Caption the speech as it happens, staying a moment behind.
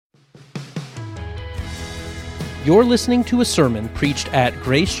You're listening to a sermon preached at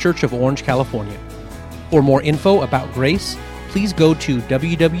Grace Church of Orange, California. For more info about Grace, please go to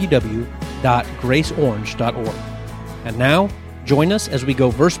www.graceorange.org. And now, join us as we go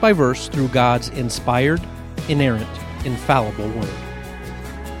verse by verse through God's inspired, inerrant, infallible Word.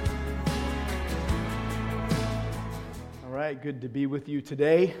 All right, good to be with you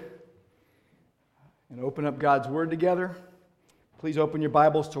today and open up God's Word together. Please open your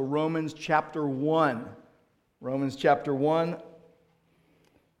Bibles to Romans chapter 1. Romans chapter 1.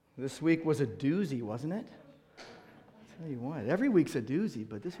 This week was a doozy, wasn't it? I'll tell you what, every week's a doozy,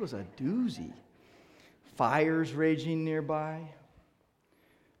 but this was a doozy. Fires raging nearby,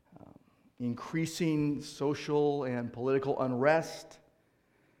 increasing social and political unrest,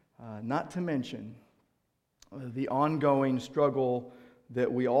 not to mention the ongoing struggle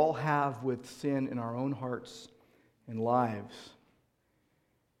that we all have with sin in our own hearts and lives.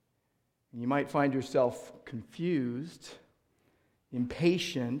 You might find yourself confused,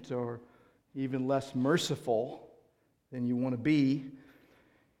 impatient, or even less merciful than you want to be.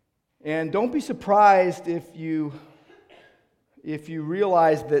 And don't be surprised if you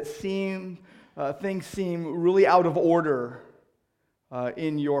realize that things seem really out of order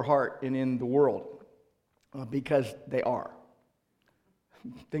in your heart and in the world, because they are.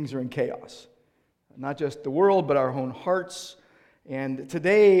 Things are in chaos. Not just the world, but our own hearts. And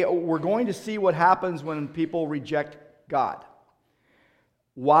today, we're going to see what happens when people reject God.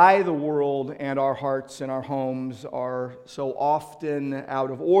 Why the world and our hearts and our homes are so often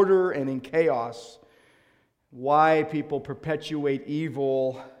out of order and in chaos. Why people perpetuate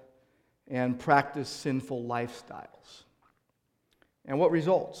evil and practice sinful lifestyles. And what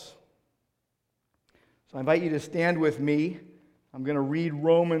results. So I invite you to stand with me. I'm going to read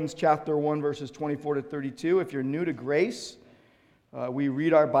Romans chapter 1, verses 24 to 32. If you're new to Grace, we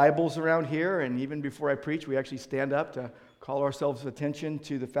read our Bibles around here, and even before I preach, we actually stand up to call ourselves attention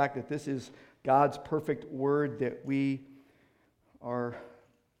to the fact that this is God's perfect word that we are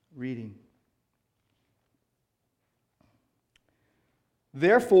reading.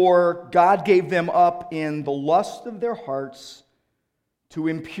 Therefore, God gave them up in the lust of their hearts to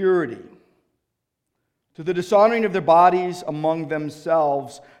impurity, to the dishonoring of their bodies among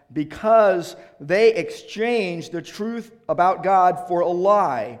themselves, because they exchanged the truth about God for a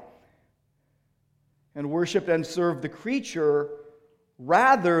lie, and worshiped and served the creature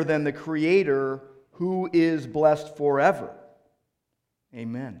rather than the Creator, who is blessed forever.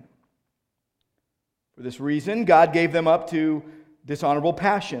 Amen. For this reason, God gave them up to dishonorable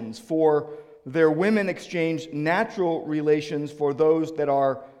passions, for their women exchanged natural relations for those that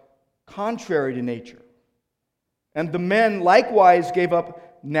are contrary to nature. And the men likewise gave up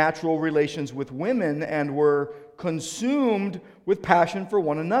natural relations with women and were consumed with passion for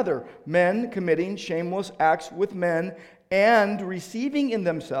one another, men committing shameless acts with men and receiving in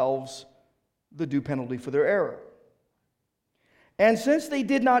themselves the due penalty for their error. And since they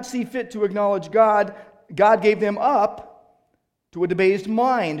did not see fit to acknowledge God, God gave them up to a debased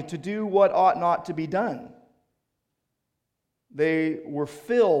mind to do what ought not to be done. They were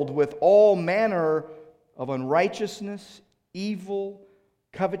filled with all manner of unrighteousness, evil,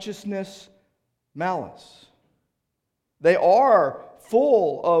 covetousness, malice. They are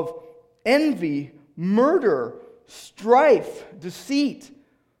full of envy, murder, strife, deceit,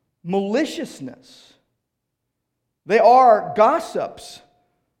 maliciousness. They are gossips,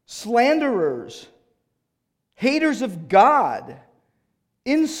 slanderers, haters of God,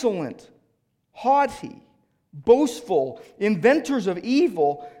 insolent, haughty, boastful, inventors of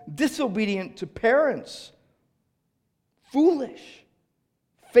evil, disobedient to parents, foolish,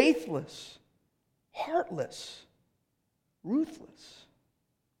 faithless, heartless, ruthless.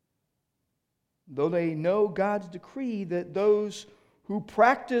 Though they know God's decree that those who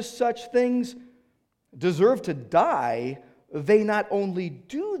practice such things deserve to die, they not only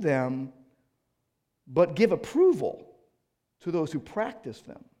do them, but give approval to those who practice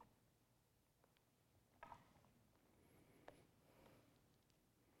them.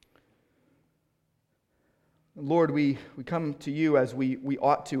 Lord, we come to you as we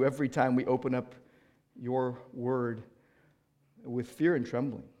ought to every time we open up your word, with fear and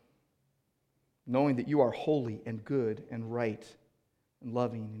trembling, knowing that you are holy and good and right and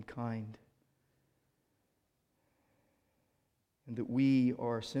loving and kind, and that we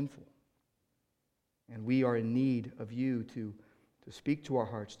are sinful, and we are in need of you to speak to our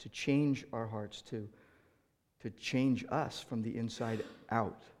hearts, to change our hearts, to change us from the inside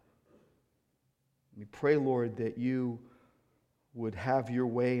out. We pray, Lord, that you would have your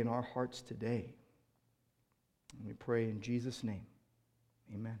way in our hearts today. And we pray in Jesus' name.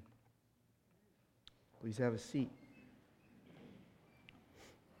 Amen. Please have a seat.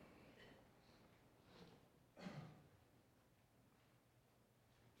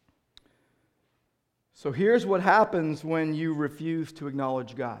 So here's what happens when you refuse to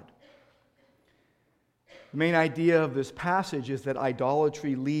acknowledge God. The main idea of this passage is that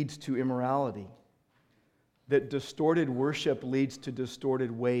idolatry leads to immorality, that distorted worship leads to distorted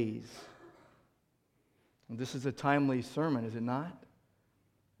ways. And this is a timely sermon, is it not?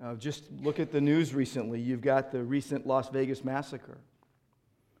 Just look at the news recently. You've got the recent Las Vegas massacre.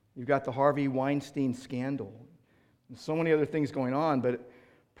 You've got the Harvey Weinstein scandal. And so many other things going on, but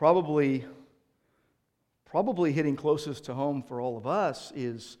probably hitting closest to home for all of us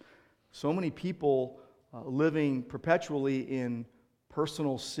is so many people living perpetually in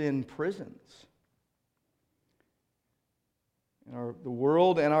personal sin prisons. And the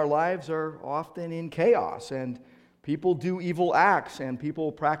world and our lives are often in chaos, and people do evil acts, and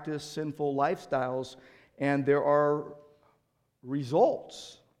people practice sinful lifestyles, and there are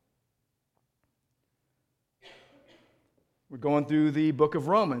results. We're going through the book of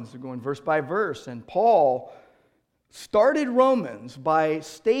Romans. We're going verse by verse, and Paul started Romans by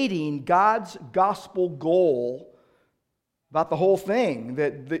stating God's gospel goal about the whole thing,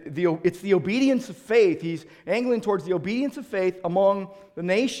 that it's the obedience of faith. He's angling towards the obedience of faith among the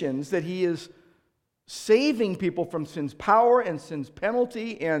nations, that he is saving people from sin's power and sin's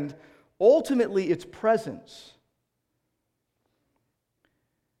penalty and ultimately its presence.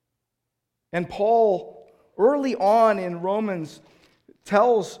 And Paul, early on in Romans,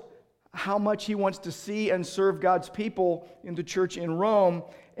 tells how much he wants to see and serve God's people in the church in Rome,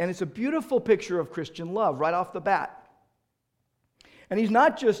 and it's a beautiful picture of Christian love right off the bat. And he's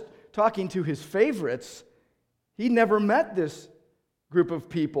not just talking to his favorites. He never met this group of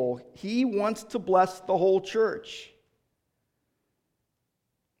people. He wants to bless the whole church.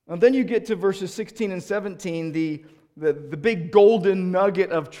 And then you get to verses 16 and 17, the big golden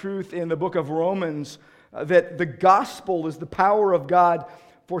nugget of truth in the book of Romans, that the gospel is the power of God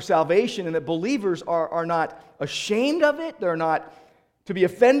for salvation, and that believers are not ashamed of it. They're not to be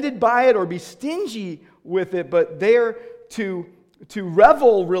offended by it or be stingy with it, but they're to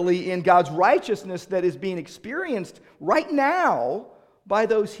revel really in God's righteousness that is being experienced right now by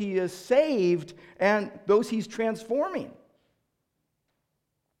those he has saved and those he's transforming.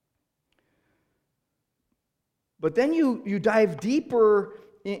 But then you dive deeper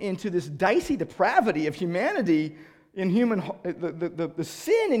into this dicey depravity of humanity in the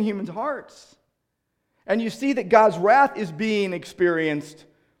sin in human hearts. And you see that God's wrath is being experienced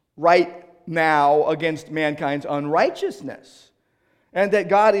right now against mankind's unrighteousness. And that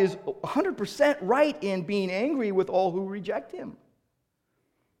God is 100% right in being angry with all who reject him.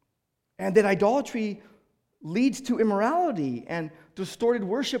 And that idolatry leads to immorality, and distorted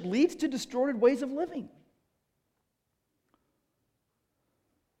worship leads to distorted ways of living.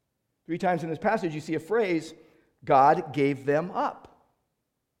 3 times in this passage you see a phrase, God gave them up.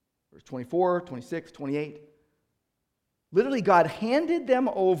 Verse 24, 26, 28. Literally, God handed them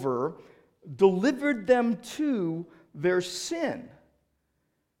over, delivered them to their sin.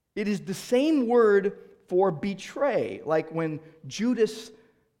 It is the same word for betray, like when Judas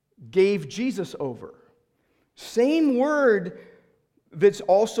gave Jesus over. Same word that's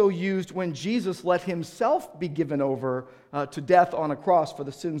also used when Jesus let himself be given over to death on a cross for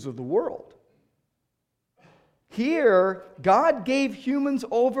the sins of the world. Here, God gave humans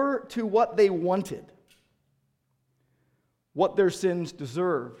over to what they wanted, what their sins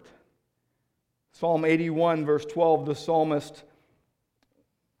deserved. Psalm 81, verse 12, the psalmist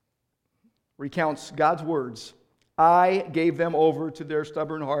recounts God's words. I gave them over to their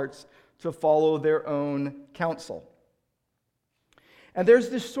stubborn hearts to follow their own counsel. And there's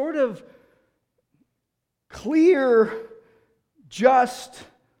this sort of clear, just,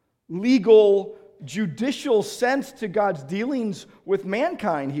 legal, judicial sense to God's dealings with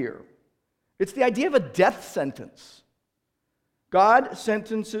mankind here. It's the idea of a death sentence. God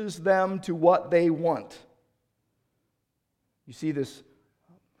sentences them to what they want. You see this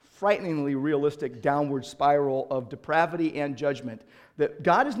frighteningly realistic downward spiral of depravity and judgment. That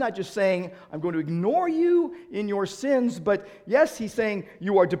God is not just saying, I'm going to ignore you in your sins, but yes, he's saying,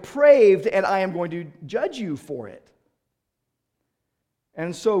 you are depraved and I am going to judge you for it.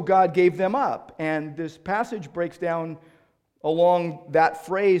 And so God gave them up. And this passage breaks down along that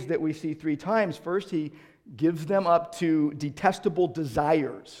phrase that we see 3 times. First, he gives them up to detestable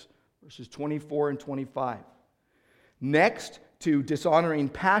desires, verses 24 and 25. Next, to dishonoring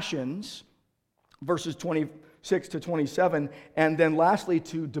passions, verses 26 to 27. And then lastly,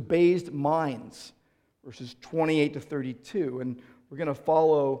 to debased minds, verses 28 to 32. And we're going to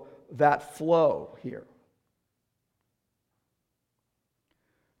follow that flow here.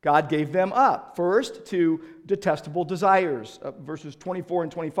 God gave them up, first, to detestable desires, verses 24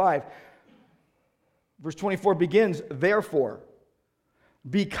 and 25. Verse 24 begins, therefore,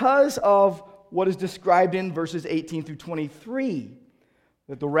 because of what is described in verses 18 through 23,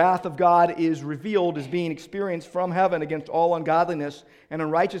 that the wrath of God is revealed as being experienced from heaven against all ungodliness and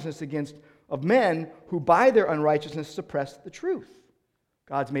unrighteousness of men who by their unrighteousness suppress the truth.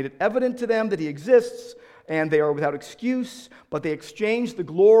 God's made it evident to them that he exists, and they are without excuse, but they exchange the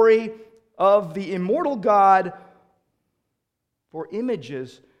glory of the immortal God for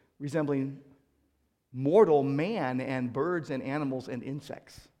images resembling mortal man and birds and animals and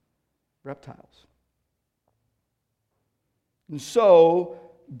insects, reptiles. And so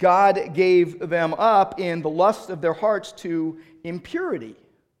God gave them up in the lust of their hearts to impurity.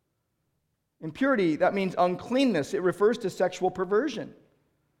 Impurity, that means uncleanness. It refers to sexual perversion.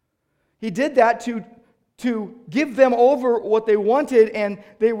 He did that to give them over what they wanted, and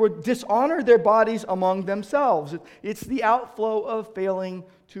they would dishonor their bodies among themselves. It's the outflow of failing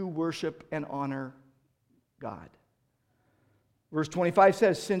to worship and honor God. Verse 25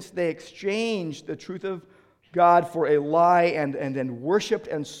 says, since they exchanged the truth of God for a lie and worshipped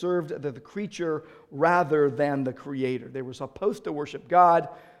and served the creature rather than the Creator. They were supposed to worship God,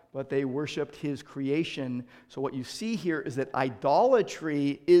 but they worshipped his creation. So what you see here is that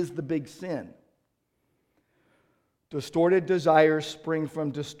idolatry is the big sin. Distorted desires spring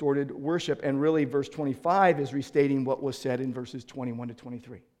from distorted worship. And really, verse 25 is restating what was said in verses 21 to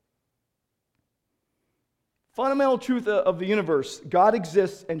 23. Fundamental truth of the universe: God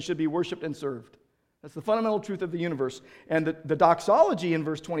exists and should be worshiped and served. That's the fundamental truth of the universe. And the doxology in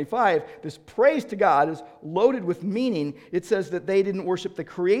verse 25, this praise to God, is loaded with meaning. It says that they didn't worship the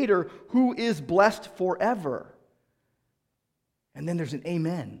Creator, who is blessed forever. And then there's an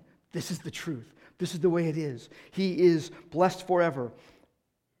amen. This is the truth. This is the way it is. He is blessed forever.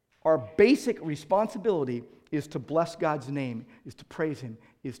 Our basic responsibility is to bless God's name, is to praise him,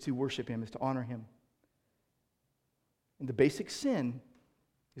 is to worship him, is to honor him. And the basic sin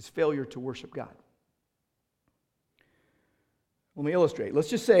is failure to worship God. Let me illustrate. Let's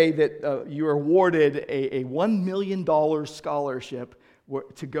just say that you are awarded a $1 million scholarship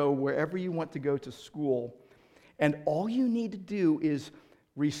to go wherever you want to go to school, and all you need to do is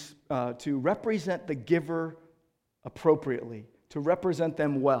to represent the giver appropriately, to represent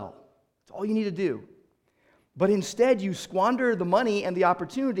them well. That's all you need to do. But instead, you squander the money and the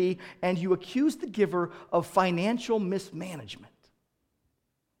opportunity, and you accuse the giver of financial mismanagement.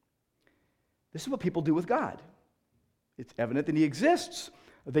 This is what people do with God. It's evident that he exists.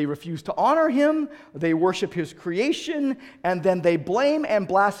 They refuse to honor him. They worship his creation, and then they blame and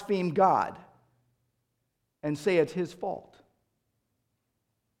blaspheme God and say it's his fault.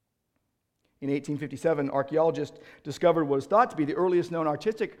 In 1857, archaeologists discovered what is thought to be the earliest known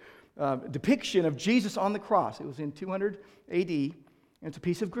artistic depiction of Jesus on the cross. It was in 200 AD, and it's a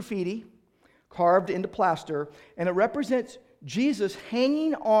piece of graffiti carved into plaster, and it represents Jesus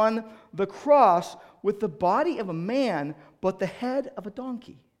hanging on the cross with the body of a man, but the head of a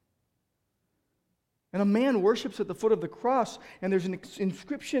donkey. And a man worships at the foot of the cross, and there's an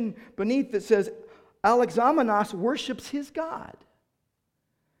inscription beneath that says, Alexamenos worships his God.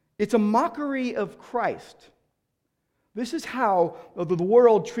 It's a mockery of Christ. This is how the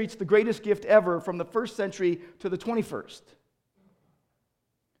world treats the greatest gift ever from the first century to the 21st.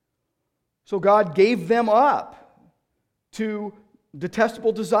 So God gave them up to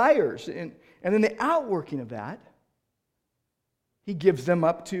detestable desires. And then the outworking of that, he gives them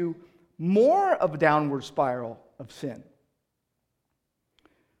up to more of a downward spiral of sin.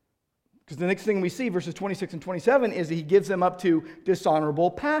 Because the next thing we see, verses 26 and 27, is that he gives them up to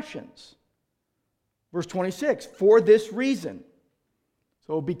dishonorable passions. Verse 26, for this reason.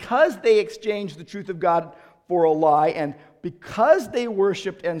 So because they exchanged the truth of God for a lie, and because they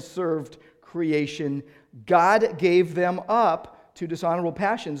worshiped and served creation, God gave them up to dishonorable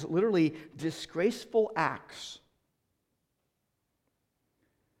passions, literally disgraceful acts.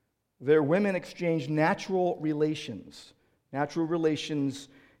 Their women exchanged natural relations. Natural relations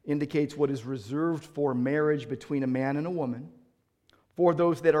indicates what is reserved for marriage between a man and a woman, for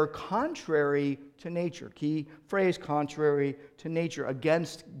those that are contrary to nature. Key phrase, contrary to nature,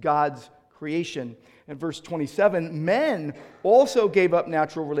 against God's creation. In verse 27, men also gave up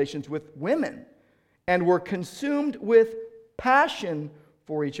natural relations with women and were consumed with passion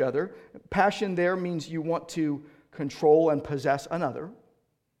for each other. Passion there means you want to control and possess another.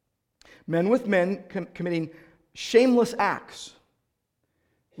 Men with men committing shameless acts,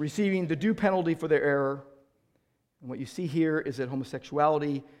 receiving the due penalty for their error. And what you see here is that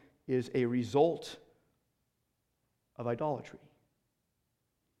homosexuality is a result of idolatry.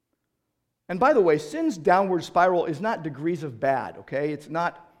 And by the way, sin's downward spiral is not degrees of bad, okay? It's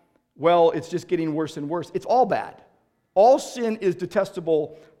not, well, it's just getting worse and worse. It's all bad. All sin is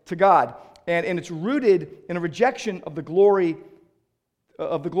detestable to God, and it's rooted in a rejection of the glory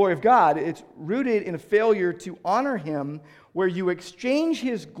of God. It's rooted in a failure to honor Him, where you exchange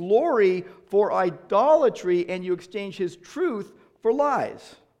His glory for idolatry and you exchange His truth for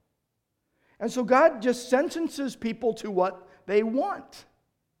lies. And so God just sentences people to what they want.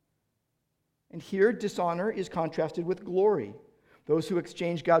 And here, dishonor is contrasted with glory. Those who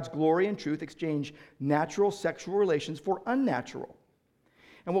exchange God's glory and truth exchange natural sexual relations for unnatural.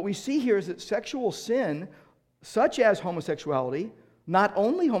 And what we see here is that sexual sin, such as homosexuality, not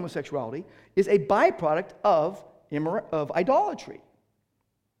only homosexuality, is a byproduct of idolatry.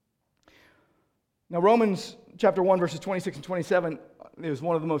 Now, Romans chapter 1, verses 26 and 27 is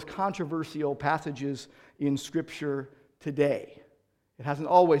one of the most controversial passages in Scripture today. It hasn't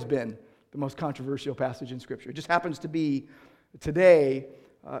always been the most controversial passage in Scripture. It just happens to be today.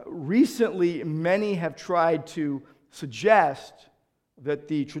 Recently, many have tried to suggest that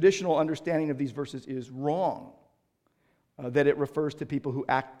the traditional understanding of these verses is wrong, that it refers to people who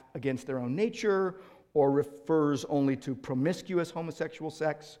act against their own nature or refers only to promiscuous homosexual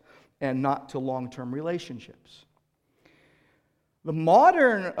sex and not to long-term relationships. The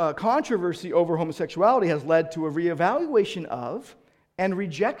modern controversy over homosexuality has led to a reevaluation of and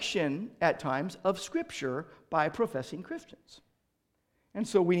rejection at times of Scripture by professing Christians. And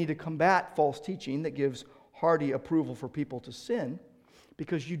so we need to combat false teaching that gives hearty approval for people to sin,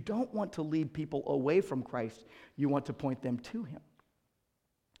 because you don't want to lead people away from Christ. You want to point them to Him.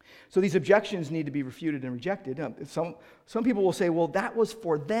 So these objections need to be refuted and rejected. Some people will say, well, that was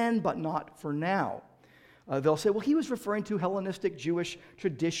for then, but not for now. They'll say, well, he was referring to Hellenistic Jewish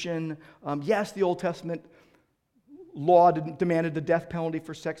tradition. Yes, the Old Testament law demanded the death penalty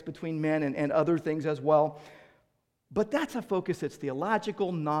for sex between men and other things as well. But that's a focus that's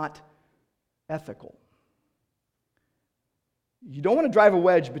theological, not ethical. You don't want to drive a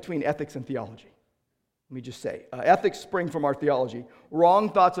wedge between ethics and theology. Let me just say, ethics spring from our theology. Wrong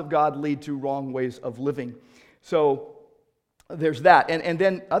thoughts of God lead to wrong ways of living. So there's that. And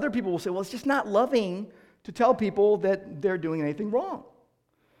then other people will say, well, it's just not loving to tell people that they're doing anything wrong.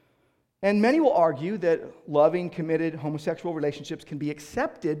 And many will argue that loving, committed homosexual relationships can be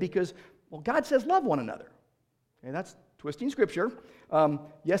accepted because, well, God says love one another. Okay, that's twisting Scripture.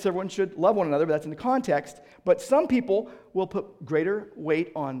 Yes, everyone should love one another, but that's in the context. But some people will put greater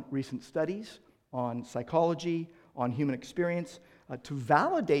weight on recent studies, on psychology, on human experience, to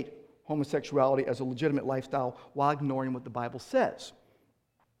validate homosexuality as a legitimate lifestyle while ignoring what the Bible says.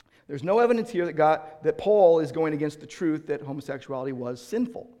 There's no evidence here that Paul is going against the truth that homosexuality was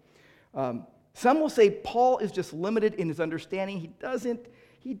sinful. Some will say Paul is just limited in his understanding.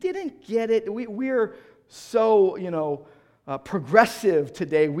 He didn't get it. We're so, progressive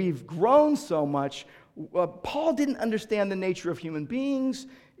today. We've grown so much. Paul didn't understand the nature of human beings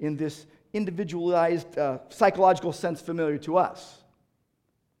in this individualized psychological sense familiar to us.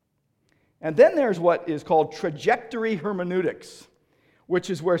 And then there's what is called trajectory hermeneutics, which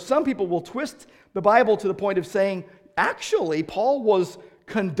is where some people will twist the Bible to the point of saying, actually, Paul was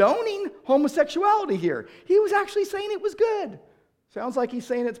condoning homosexuality here. He was actually saying it was good. Sounds like he's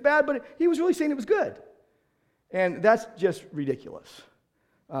saying it's bad, but he was really saying it was good. And that's just ridiculous.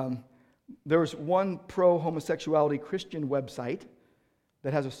 There was one pro-homosexuality Christian website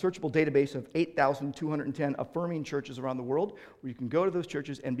that has a searchable database of 8,210 affirming churches around the world, where you can go to those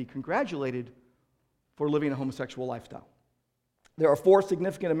churches and be congratulated for living a homosexual lifestyle. There are 4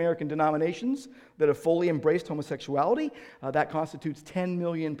 significant American denominations that have fully embraced homosexuality. That constitutes 10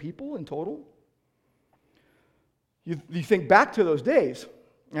 million people in total. You think back to those days,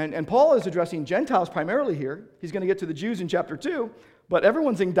 and Paul is addressing Gentiles primarily here. He's going to get to the Jews in chapter 2, but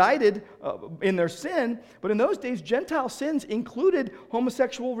everyone's indicted in their sin. But in those days, Gentile sins included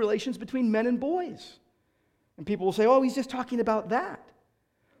homosexual relations between men and boys. And people will say, oh, he's just talking about that.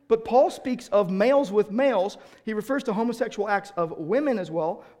 But Paul speaks of males with males. He refers to homosexual acts of women as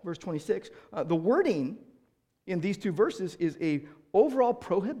well, verse 26. The wording in these 2 verses is an overall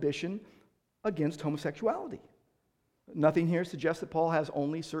prohibition against homosexuality. Nothing here suggests that Paul has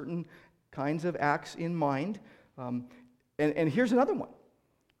only certain kinds of acts in mind. And here's another one.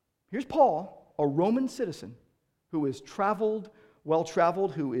 Here's Paul, a Roman citizen who is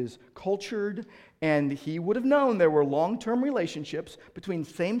well-traveled, who is cultured, and he would have known there were long-term relationships between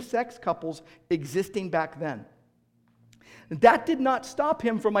same-sex couples existing back then. That did not stop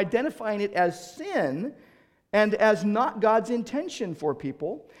him from identifying it as sin and as not God's intention for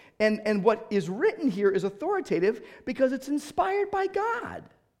people. And what is written here is authoritative because it's inspired by God.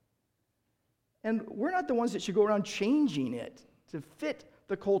 And we're not the ones that should go around changing it to fit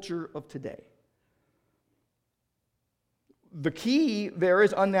the culture of today. The key there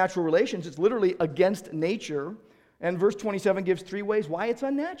is unnatural relations. It's literally against nature. And verse 27 gives 3 ways why it's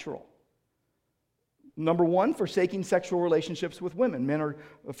unnatural. Number 1, forsaking sexual relationships with women. Men are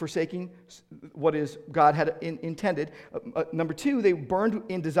forsaking what is God had intended. Number 2, they burned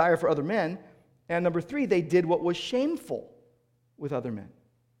in desire for other men. And number 3, they did what was shameful with other men.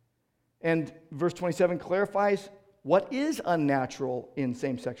 And verse 27 clarifies what is unnatural in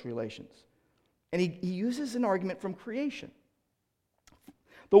same-sex relations. And he uses an argument from creation.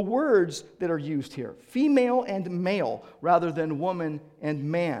 The words that are used here, female and male, rather than woman and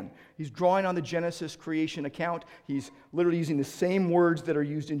man. He's drawing on the Genesis creation account. He's literally using the same words that are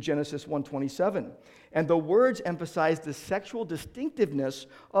used in Genesis 1:27. And the words emphasize the sexual distinctiveness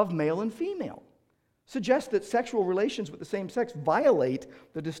of male and female. Suggest that sexual relations with the same sex violate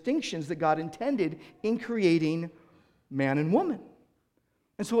the distinctions that God intended in creating man and woman.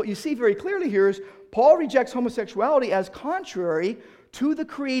 And so what you see very clearly here is Paul rejects homosexuality as contrary to the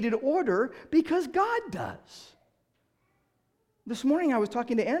created order because God does. This morning I was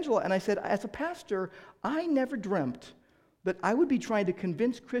talking to Angela and I said, as a pastor, I never dreamt that I would be trying to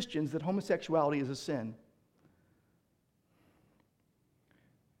convince Christians that homosexuality is a sin.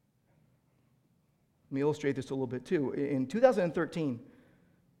 Let me illustrate this a little bit too. In 2013,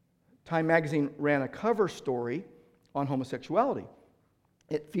 Time magazine ran a cover story on homosexuality.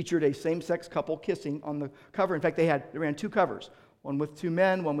 It featured a same-sex couple kissing on the cover. In fact, they ran 2 covers, one with 2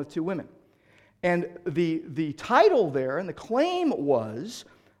 men, one with 2 women. And the title there and the claim was,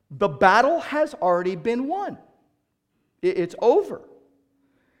 the battle has already been won. It's over.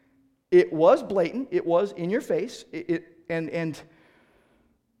 It was blatant. It was in your face. And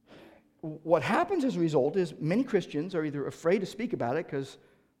what happens as a result is many Christians are either afraid to speak about it because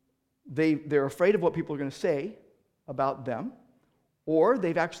they're afraid of what people are going to say about them, or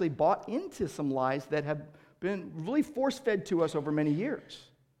they've actually bought into some lies that have been really force-fed to us over many years.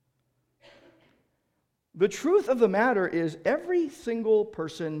 The truth of the matter is every single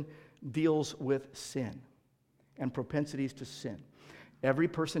person deals with sin and propensities to sin. Every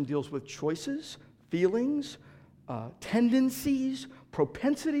person deals with choices, feelings, tendencies,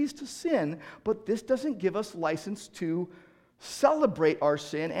 propensities to sin, but this doesn't give us license to celebrate our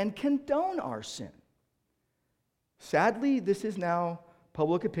sin and condone our sin. Sadly, this is now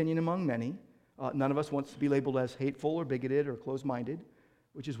public opinion among many. None of us wants to be labeled as hateful or bigoted or closed-minded,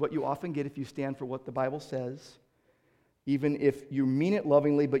 which is what you often get if you stand for what the Bible says, even if you mean it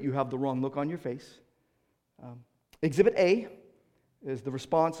lovingly, but you have the wrong look on your face. Exhibit A is the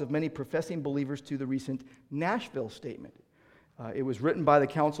response of many professing believers to the recent Nashville statement. It was written by the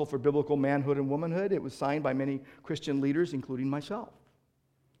Council for Biblical Manhood and Womanhood. It was signed by many Christian leaders, including myself.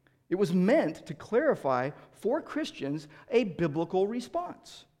 It was meant to clarify for Christians a biblical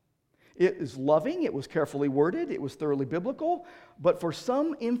response. It is loving, it was carefully worded, it was thoroughly biblical, but for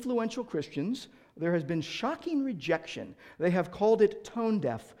some influential Christians, there has been shocking rejection. They have called it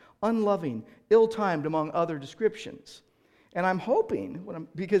tone-deaf, unloving, ill-timed, among other descriptions. And I'm hoping,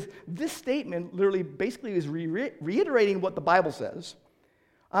 because this statement literally basically is reiterating what the Bible says,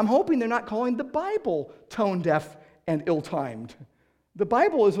 I'm hoping they're not calling the Bible tone-deaf and ill-timed. The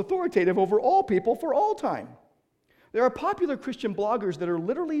Bible is authoritative over all people for all time. There are popular Christian bloggers that are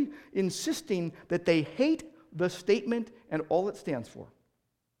literally insisting that they hate the statement and all it stands for,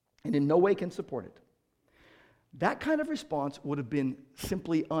 and in no way can support it. That kind of response would have been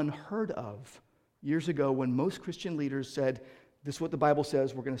simply unheard of years ago when most Christian leaders said, this is what the Bible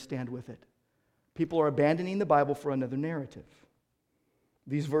says, we're going to stand with it. People are abandoning the Bible for another narrative.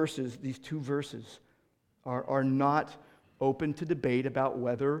 These verses, these 2 verses, are not open to debate about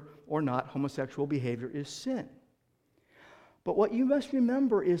whether or not homosexual behavior is sin. But what you must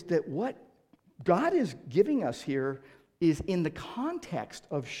remember is that what God is giving us here is in the context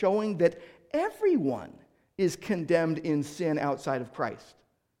of showing that everyone is condemned in sin outside of Christ.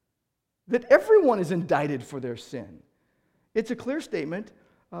 That everyone is indicted for their sin. It's a clear statement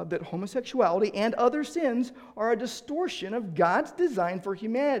that homosexuality and other sins are a distortion of God's design for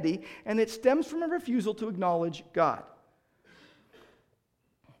humanity, and it stems from a refusal to acknowledge God.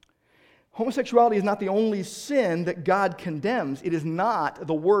 Homosexuality is not the only sin that God condemns. It is not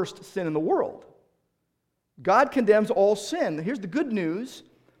the worst sin in the world. God condemns all sin. Here's the good news,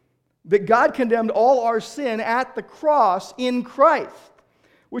 that God condemned all our sin at the cross in Christ,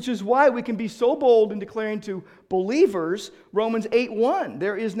 which is why we can be so bold in declaring to believers, Romans 8:1,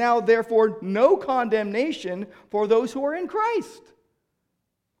 there is now therefore no condemnation for those who are in Christ.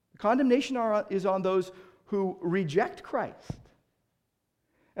 Condemnation is on those who reject Christ.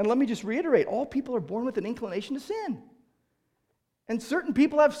 And let me just reiterate, all people are born with an inclination to sin. And certain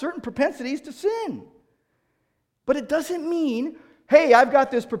people have certain propensities to sin. But it doesn't mean, hey, I've got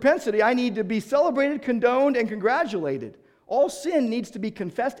this propensity, I need to be celebrated, condoned, and congratulated. All sin needs to be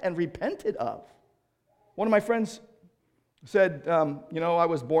confessed and repented of. One of my friends said, I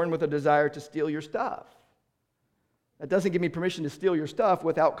was born with a desire to steal your stuff. That doesn't give me permission to steal your stuff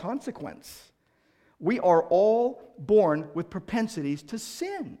without consequence. We are all born with propensities to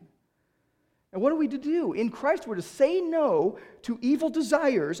sin. And what are we to do? In Christ, we're to say no to evil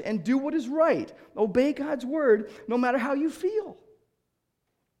desires and do what is right. Obey God's word no matter how you feel.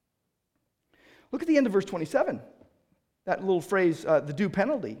 Look at the end of verse 27. That little phrase, the due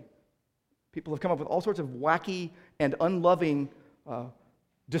penalty. People have come up with all sorts of wacky and unloving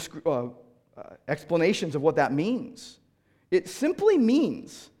explanations of what that means. It simply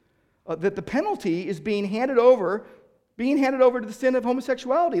means that the penalty is being handed over to the sin of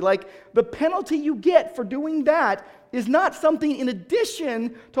homosexuality. Like, the penalty you get for doing that is not something in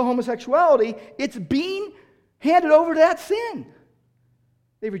addition to homosexuality. It's being handed over to that sin.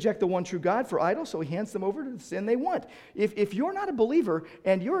 They reject the one true God for idols, so he hands them over to the sin they want. If you're not a believer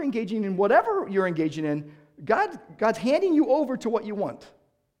and you're engaging in whatever you're engaging in, God's handing you over to what you want.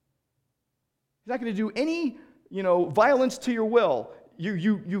 He's not going to do any, violence to your will.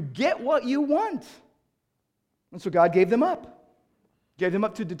 You get what you want. And so God gave them up. Gave them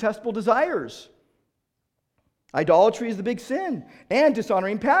up to detestable desires. Idolatry is the big sin, and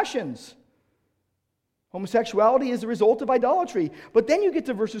dishonoring passions. Homosexuality is the result of idolatry. But then you get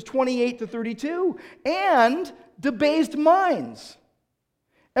to verses 28 to 32, and debased minds.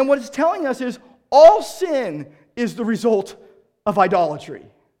 And what it's telling us is all sin is the result of idolatry.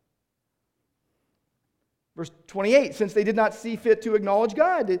 Verse 28, since they did not see fit to acknowledge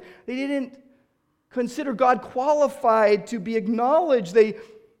God, they didn't consider God qualified to be acknowledged. They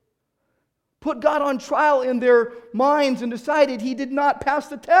put God on trial in their minds and decided he did not pass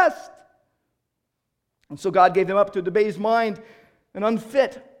the test. And so God gave them up to a debased mind, an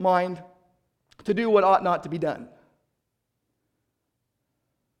unfit mind, to do what ought not to be done.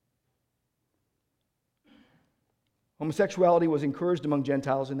 Homosexuality was encouraged among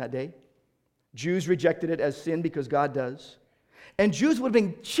Gentiles in that day. Jews rejected it as sin because God does. And Jews would have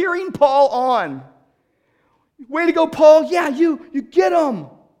been cheering Paul on. Way to go, Paul. Yeah, you get them.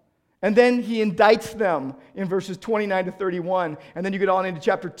 And then he indicts them in verses 29 to 31. And then you get on into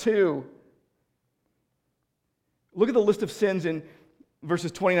chapter 2. Look at the list of sins in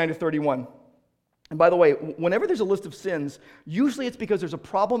verses 29 to 31. And by the way, whenever there's a list of sins, usually it's because there's a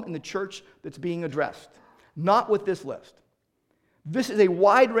problem in the church that's being addressed. Not with this list. This is a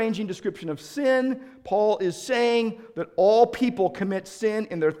wide-ranging description of sin. Paul is saying that all people commit sin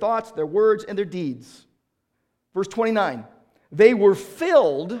in their thoughts, their words, and their deeds. Verse 29, they were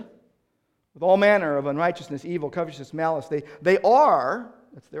filled with all manner of unrighteousness, evil, covetousness, malice. They are,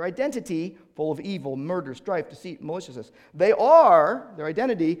 that's their identity, full of evil, murder, strife, deceit, maliciousness. They are, their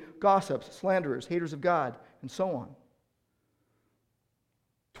identity, gossips, slanderers, haters of God, and so on.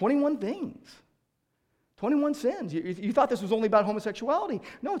 21 things. 21 sins. You thought this was only about homosexuality.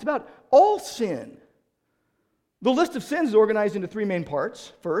 No, it's about all sin. The list of sins is organized into three main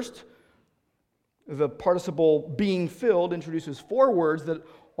parts. First, the participle being filled introduces four words that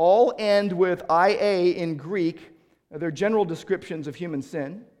all end with ia in Greek. They're general descriptions of human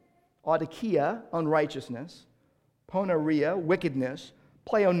sin. Audikia, unrighteousness. Poneria, wickedness.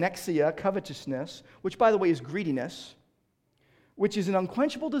 Pleonexia, covetousness, which by the way is greediness, which is an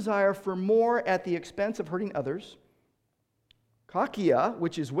unquenchable desire for more at the expense of hurting others. Kakia,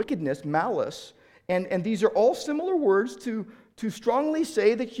 which is wickedness, malice. And these are all similar words to strongly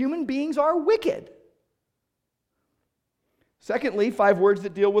say that human beings are wicked. Secondly, 5 words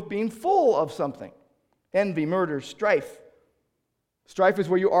that deal with being full of something. Envy, murder, strife. Strife is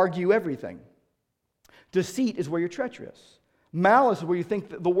where you argue everything. Deceit is where you're treacherous. Malice is where you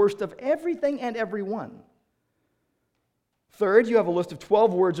think the worst of everything and everyone. Third, you have a list of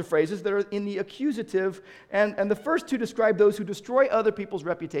 12 words or phrases that are in the accusative, and the first two describe those who destroy other people's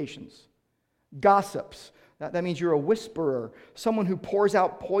reputations. Gossips. That means you're a whisperer, someone who pours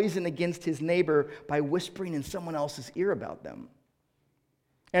out poison against his neighbor by whispering in someone else's ear about them.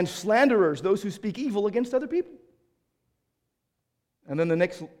 And slanderers, those who speak evil against other people. And then the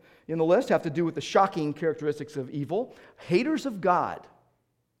next in the list have to do with the shocking characteristics of evil. Haters of God.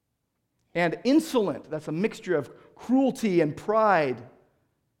 And insolent, that's a mixture of cruelty and pride.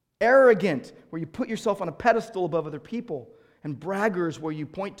 Arrogant, where you put yourself on a pedestal above other people. And braggers, where you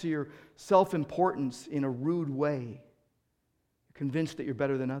point to your self-importance in a rude way. You're convinced that you're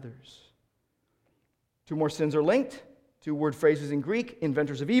better than others. 2 more sins are linked. Two word phrases in Greek,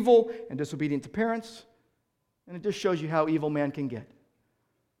 inventors of evil and disobedient to parents. And it just shows you how evil man can get.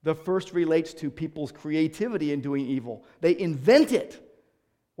 The first relates to people's creativity in doing evil. They invent it,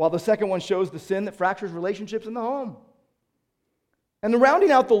 while the second one shows the sin that fractures relationships in the home. And the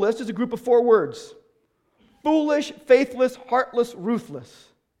rounding out the list is a group of 4 words. Foolish, faithless, heartless, ruthless.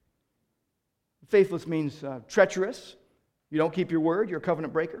 Faithless means treacherous. You don't keep your word. You're a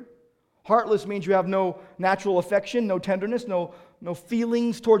covenant breaker. Heartless means you have no natural affection, no tenderness, no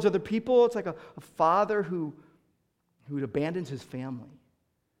feelings towards other people. It's like a father who abandons his family,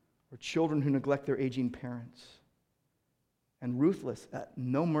 or children who neglect their aging parents. And ruthless,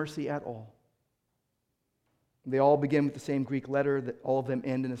 no mercy at all. They all begin with the same Greek letter, that all of them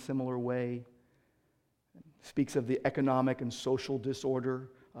end in a similar way. It speaks of the economic and social disorder,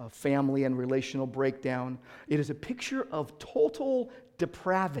 family and relational breakdown. It is a picture of total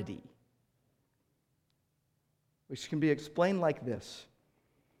depravity, which can be explained like this.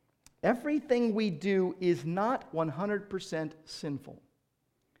 Everything we do is not 100% sinful,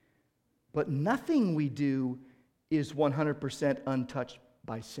 but nothing we do is 100% untouched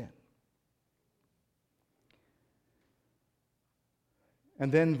by sin.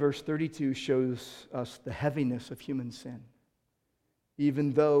 And then verse 32 shows us the heaviness of human sin.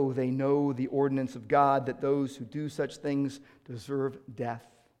 Even though they know the ordinance of God, that those who do such things deserve death.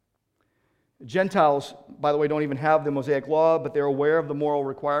 Gentiles, by the way, don't even have the Mosaic Law, but they're aware of the moral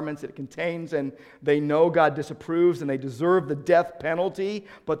requirements it contains, and they know God disapproves, and they deserve the death penalty,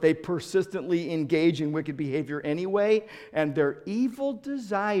 but they persistently engage in wicked behavior anyway, and their evil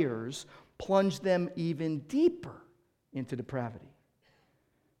desires plunge them even deeper into depravity.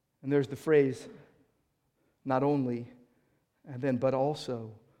 And there's the phrase, not only, and then, but also.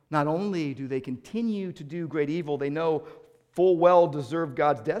 Not only do they continue to do great evil, they know full well deserve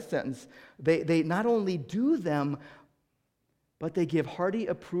God's death sentence. They not only do them, but they give hearty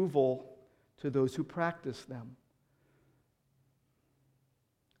approval to those who practice them.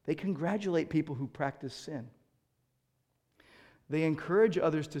 They congratulate people who practice sin. They encourage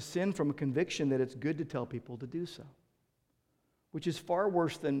others to sin from a conviction that it's good to tell people to do so, which is far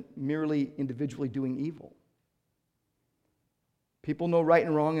worse than merely individually doing evil. People know right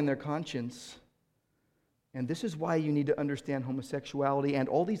and wrong in their conscience. And this is why you need to understand homosexuality and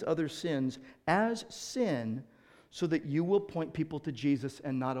all these other sins as sin, so that you will point people to Jesus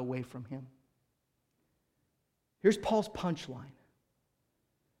and not away from him. Here's Paul's punchline.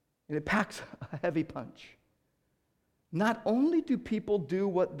 And it packs a heavy punch. Not only do people do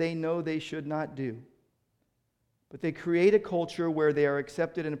what they know they should not do, but they create a culture where they are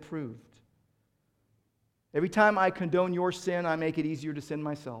accepted and approved. Every time I condone your sin, I make it easier to sin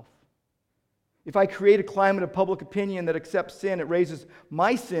myself. If I create a climate of public opinion that accepts sin, it raises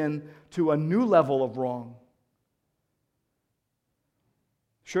my sin to a new level of wrong.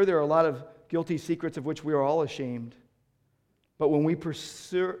 Sure, there are a lot of guilty secrets of which we are all ashamed. But when we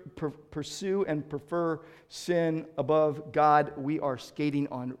pursue and prefer sin above God, we are skating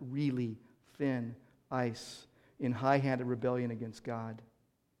on really thin ice in high-handed rebellion against God.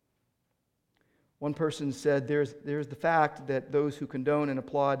 One person said, there's the fact that those who condone and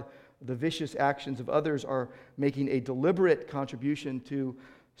applaud the vicious actions of others are making a deliberate contribution to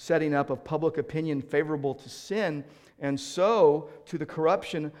setting up a public opinion favorable to sin, and so to the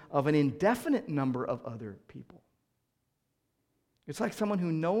corruption of an indefinite number of other people. It's like someone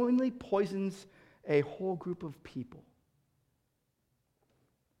who knowingly poisons a whole group of people.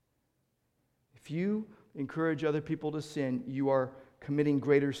 If you encourage other people to sin, you are committing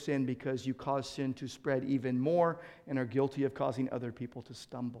greater sin because you cause sin to spread even more and are guilty of causing other people to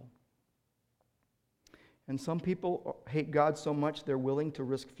stumble. And some people hate God so much they're willing to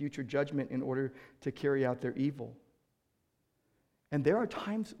risk future judgment in order to carry out their evil. And there are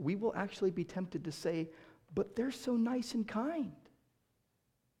times we will actually be tempted to say, but they're so nice and kind.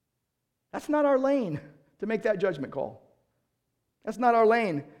 That's not our lane to make that judgment call. That's not our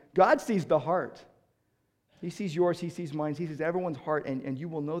lane. God sees the heart. He sees yours, he sees mine, he sees everyone's heart, and you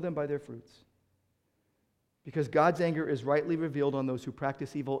will know them by their fruits. Because God's anger is rightly revealed on those who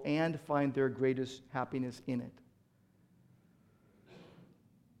practice evil and find their greatest happiness in it.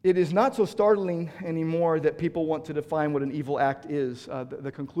 It is not so startling anymore that people want to define what an evil act is.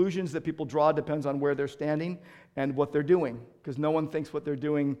 The conclusions that people draw depends on where they're standing and what they're doing, because no one thinks what they're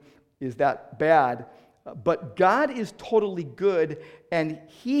doing is that bad. But God is totally good, and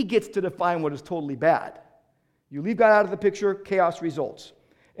he gets to define what is totally bad. You leave God out of the picture, chaos results.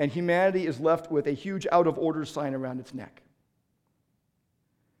 And humanity is left with a huge out-of-order sign around its neck.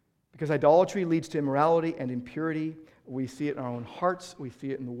 Because idolatry leads to immorality and impurity. We see it in our own hearts. We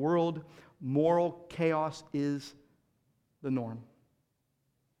see it in the world. Moral chaos is the norm.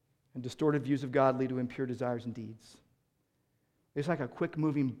 And distorted views of God lead to impure desires and deeds. It's like a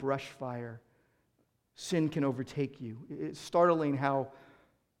quick-moving brush fire. Sin can overtake you. It's startling how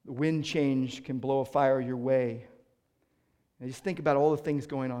the wind change can blow a fire your way. And just think about all the things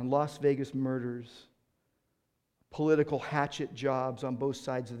going on. Las Vegas murders, political hatchet jobs on both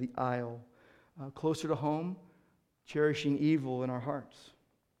sides of the aisle. Closer to home, cherishing evil in our hearts.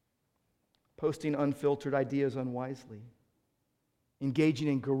 Posting unfiltered ideas unwisely. Engaging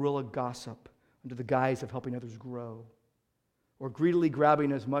in guerrilla gossip under the guise of helping others grow. Or greedily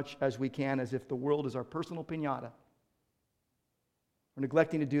grabbing as much as we can as if the world is our personal piñata. Or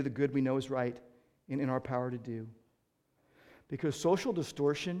neglecting to do the good we know is right and in our power to do. Because social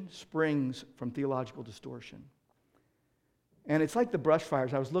distortion springs from theological distortion. And it's like the brush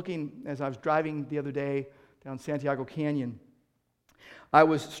fires. I was looking as I was driving the other day down Santiago Canyon. I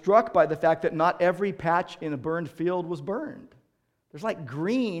was struck by the fact that not every patch in a burned field was burned. There's like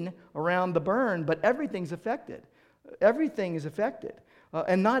green around the burn, but everything's affected. Everything is affected.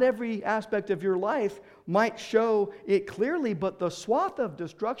 And not every aspect of your life might show it clearly, but the swath of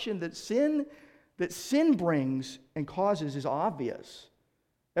destruction that sin brings and causes is obvious.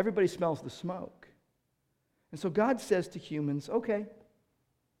 Everybody smells the smoke. And so God says to humans, okay,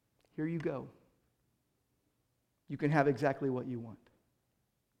 here you go. You can have exactly what you want.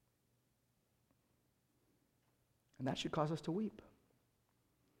 And that should cause us to weep.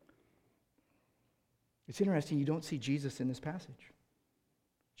 It's interesting, you don't see Jesus in this passage.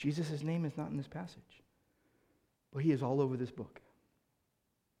 Jesus' name is not in this passage. But he is all over this book.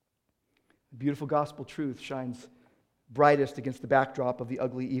 The beautiful gospel truth shines brightest against the backdrop of the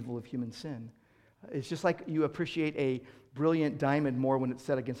ugly evil of human sin. It's just like you appreciate a brilliant diamond more when it's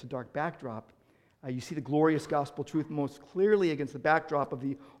set against a dark backdrop. You see the glorious gospel truth most clearly against the backdrop of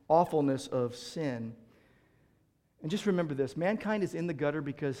the awfulness of sin. And just remember this, mankind is in the gutter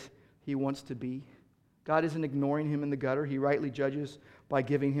because he wants to be. God isn't ignoring him in the gutter. He rightly judges by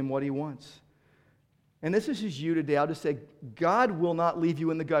giving him what he wants. And this is just you today. I'll just say, God will not leave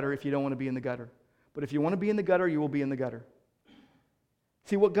you in the gutter if you don't want to be in the gutter. But if you want to be in the gutter, you will be in the gutter.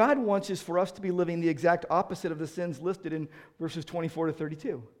 See, what God wants is for us to be living the exact opposite of the sins listed in verses 24 to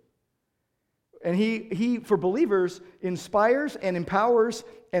 32. And he, for believers, inspires and empowers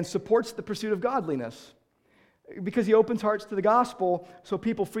and supports the pursuit of godliness. Because he opens hearts to the gospel so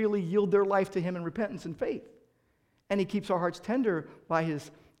people freely yield their life to him in repentance and faith. And he keeps our hearts tender by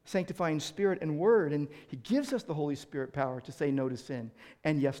his sanctifying spirit and word. And he gives us the Holy Spirit power to say no to sin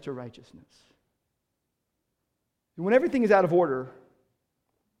and yes to righteousness. And when everything is out of order,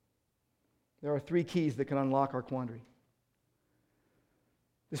 there are three keys that can unlock our quandary.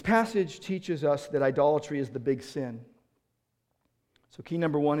 This passage teaches us that idolatry is the big sin. So key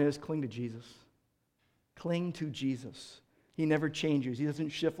number one is cling to Jesus. Cling to Jesus. He never changes. He doesn't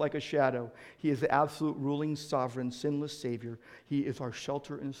shift like a shadow. He is the absolute ruling, sovereign, sinless Savior. He is our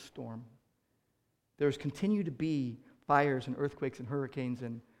shelter in a storm. There's continue to be fires and earthquakes and hurricanes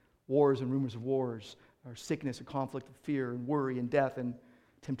and wars and rumors of wars, or sickness and conflict and fear and worry and death and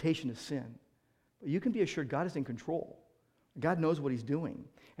temptation to sin. But you can be assured God is in control. God knows what he's doing.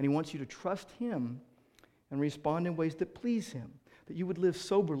 And he wants you to trust him and respond in ways that please him. That you would live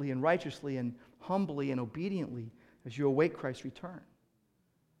soberly and righteously and humbly and obediently as you await Christ's return.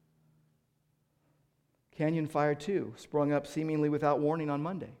 Canyon Fire 2 sprung up seemingly without warning on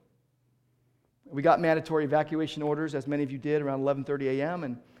Monday. We got mandatory evacuation orders, as many of you did, around 11:30 a.m.,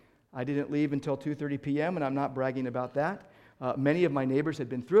 and I didn't leave until 2:30 p.m., and I'm not bragging about that. Many of my neighbors had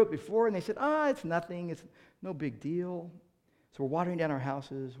been through it before, and they said, it's nothing, it's no big deal. So we're watering down our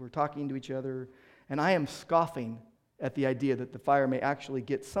houses, we're talking to each other, and I am scoffing at the idea that the fire may actually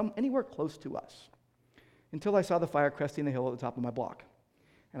get anywhere close to us. Until I saw the fire cresting the hill at the top of my block.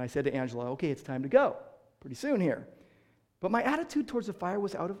 And I said to Angela, okay, it's time to go. Pretty soon here. But my attitude towards the fire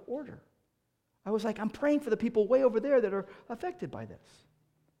was out of order. I was like, I'm praying for the people way over there that are affected by this.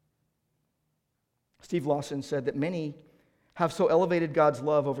 Steve Lawson said that many have so elevated God's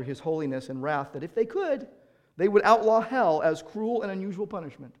love over his holiness and wrath that if they could, they would outlaw hell as cruel and unusual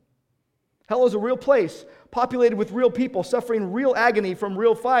punishment. Hell is a real place, populated with real people, suffering real agony from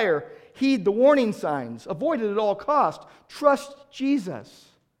real fire. Heed the warning signs. Avoid it at all cost. Trust Jesus.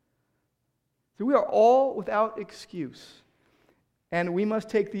 So we are all without excuse. And we must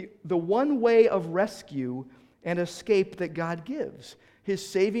take the one way of rescue and escape that God gives. His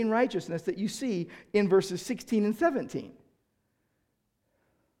saving righteousness that you see in verses 16 and 17.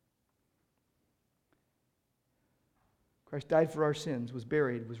 Christ died for our sins, was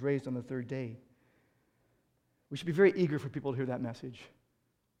buried, was raised on the third day. We should be very eager for people to hear that message.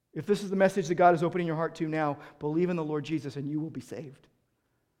 If this is the message that God is opening your heart to now, believe in the Lord Jesus and you will be saved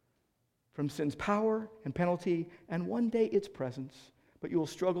from sin's power and penalty, and one day its presence, but you will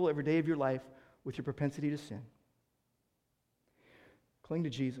struggle every day of your life with your propensity to sin. Cling to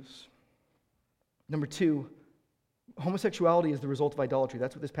Jesus. Number 2, homosexuality is the result of idolatry.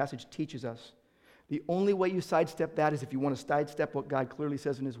 That's what this passage teaches us. The only way you sidestep that is if you want to sidestep what God clearly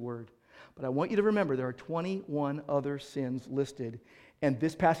says in His Word. But I want you to remember there are 21 other sins listed, and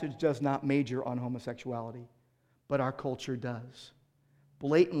this passage does not major on homosexuality, but our culture does.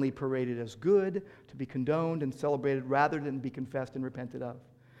 Blatantly paraded as good, to be condoned and celebrated rather than be confessed and repented of.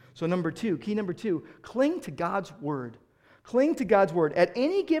 So key number two, cling to God's Word. Cling to God's Word. At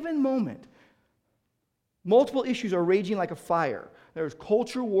any given moment, multiple issues are raging like a fire. There's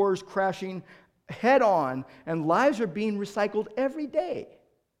culture wars crashing head on, and lives are being recycled every day.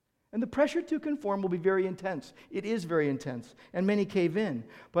 And the pressure to conform will be very intense. It is very intense, and many cave in.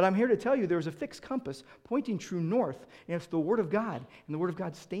 But I'm here to tell you there's a fixed compass pointing true north, and it's the Word of God, and the Word of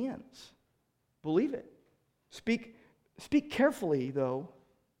God stands. Believe it. Speak carefully, though,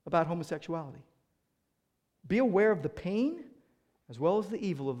 about homosexuality. Be aware of the pain as well as the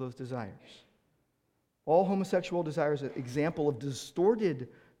evil of those desires. All homosexual desire is an example of distorted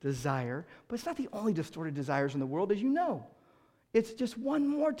desire, but it's not the only distorted desires in the world, as you know. It's just one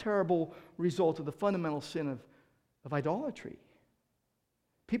more terrible result of the fundamental sin of idolatry.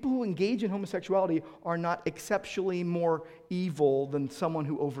 People who engage in homosexuality are not exceptionally more evil than someone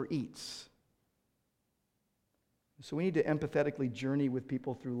who overeats. So we need to empathetically journey with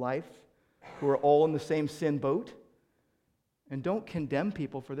people through life who are all in the same sin boat, and don't condemn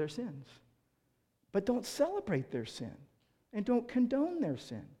people for their sins. But don't celebrate their sin, and don't condone their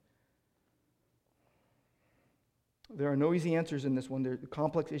sin. There are no easy answers in this one. There are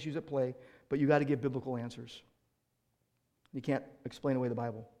complex issues at play, but you got to give biblical answers. You can't explain away the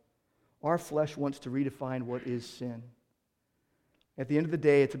Bible. Our flesh wants to redefine what is sin. At the end of the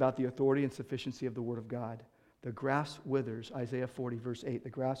day, it's about the authority and sufficiency of the Word of God. The grass withers, Isaiah 40, verse 8. The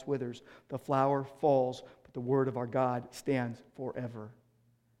grass withers, the flower falls, but the Word of our God stands forever.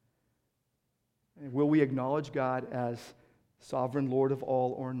 And will we acknowledge God as sovereign Lord of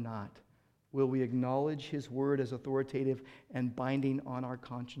all or not? Will we acknowledge His Word as authoritative and binding on our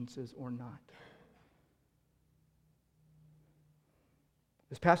consciences or not?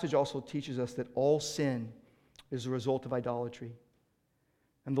 This passage also teaches us that all sin is a result of idolatry.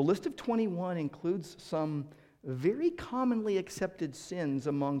 And the list of 21 includes some very commonly accepted sins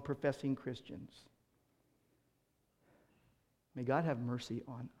among professing Christians. May God have mercy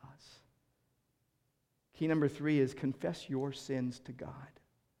on us. Key number 3 is confess your sins to God.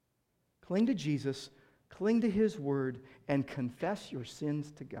 Cling to Jesus, cling to His Word, and confess your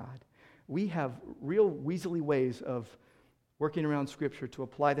sins to God. We have real weaselly ways of working around Scripture to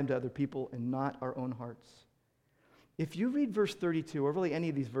apply them to other people and not our own hearts. If you read verse 32, or really any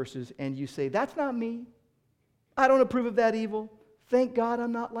of these verses, and you say, that's not me, I don't approve of that evil, thank God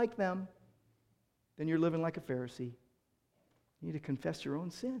I'm not like them, then you're living like a Pharisee. You need to confess your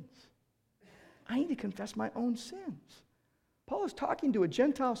own sins. I need to confess my own sins. Paul is talking to a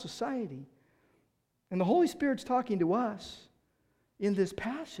Gentile society, and the Holy Spirit's talking to us in this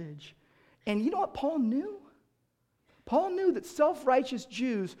passage. And you know what Paul knew? Paul knew that self-righteous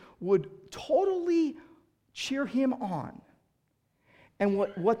Jews would totally cheer him on. And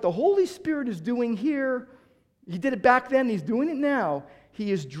what the Holy Spirit is doing here, He did it back then, He's doing it now.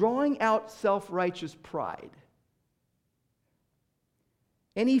 He is drawing out self-righteous pride.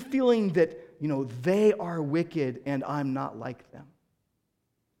 Any feeling that, they are wicked and I'm not like them.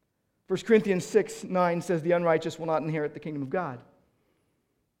 1 Corinthians 6:9 says the unrighteous will not inherit the kingdom of God.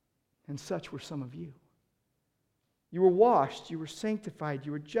 And such were some of you. You were washed, you were sanctified,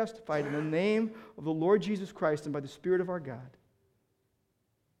 you were justified in the name of the Lord Jesus Christ and by the Spirit of our God.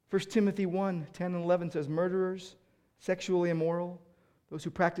 1 Timothy 1:10 and 11 says murderers, sexually immoral, those who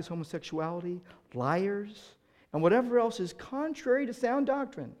practice homosexuality, liars, and whatever else is contrary to sound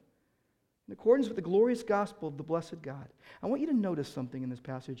doctrine, in accordance with the glorious gospel of the blessed God. I want you to notice something in this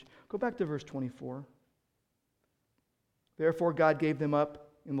passage. Go back to verse 24. Therefore God gave them up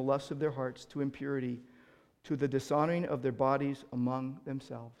in the lusts of their hearts to impurity, to the dishonoring of their bodies among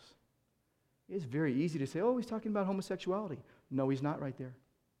themselves. It's very easy to say, he's talking about homosexuality. No, he's not right there.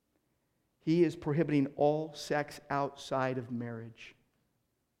 He is prohibiting all sex outside of marriage.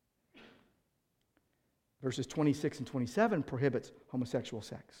 Verses 26 and 27 prohibits homosexual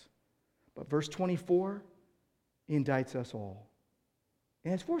sex. But verse 24 indicts us all.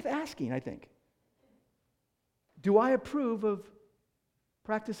 And it's worth asking, I think. Do I approve of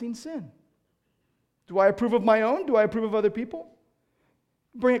practicing sin? Do I approve of my own? Do I approve of other people?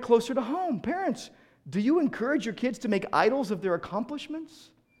 Bring it closer to home. Parents, do you encourage your kids to make idols of their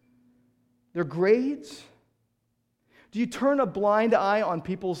accomplishments, their grades? Do you turn a blind eye on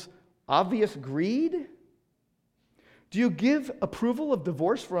people's obvious greed? Do you give approval of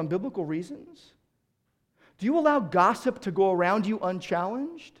divorce for unbiblical reasons? Do you allow gossip to go around you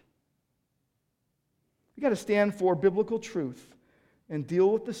unchallenged? We've got to stand for biblical truth and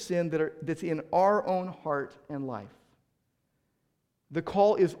deal with the sin that's in our own heart and life. The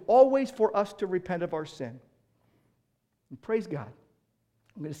call is always for us to repent of our sin. And praise God.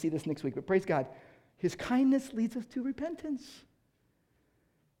 I'm going to see this next week, but praise God. His kindness leads us to repentance.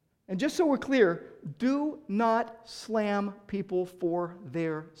 And just so we're clear, do not slam people for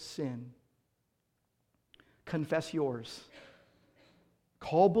their sin. Confess yours.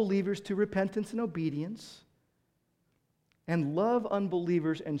 Call believers to repentance and obedience. And love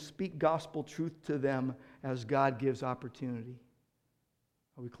unbelievers and speak gospel truth to them as God gives opportunity.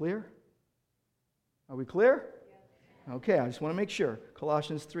 Are we clear? Are we clear? Yes. Okay, I just want to make sure.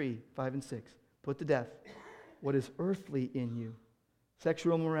 Colossians 3, 5 and 6. Put to death what is earthly in you.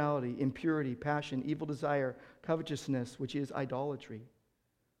 Sexual immorality, impurity, passion, evil desire, covetousness, which is idolatry.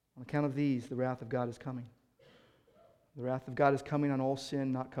 On account of these, the wrath of God is coming. The wrath of God is coming on all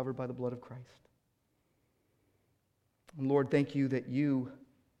sin not covered by the blood of Christ. And Lord, thank you that you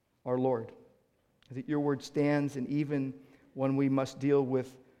are Lord, that your word stands, and even when we must deal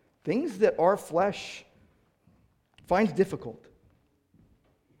with things that our flesh finds difficult,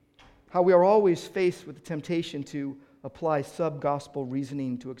 how we are always faced with the temptation to apply sub-gospel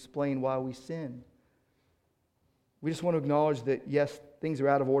reasoning to explain why we sin. We just want to acknowledge that, yes, things are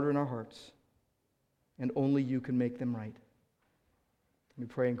out of order in our hearts, and only you can make them right. We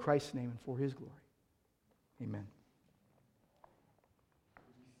pray in Christ's name and for his glory. Amen.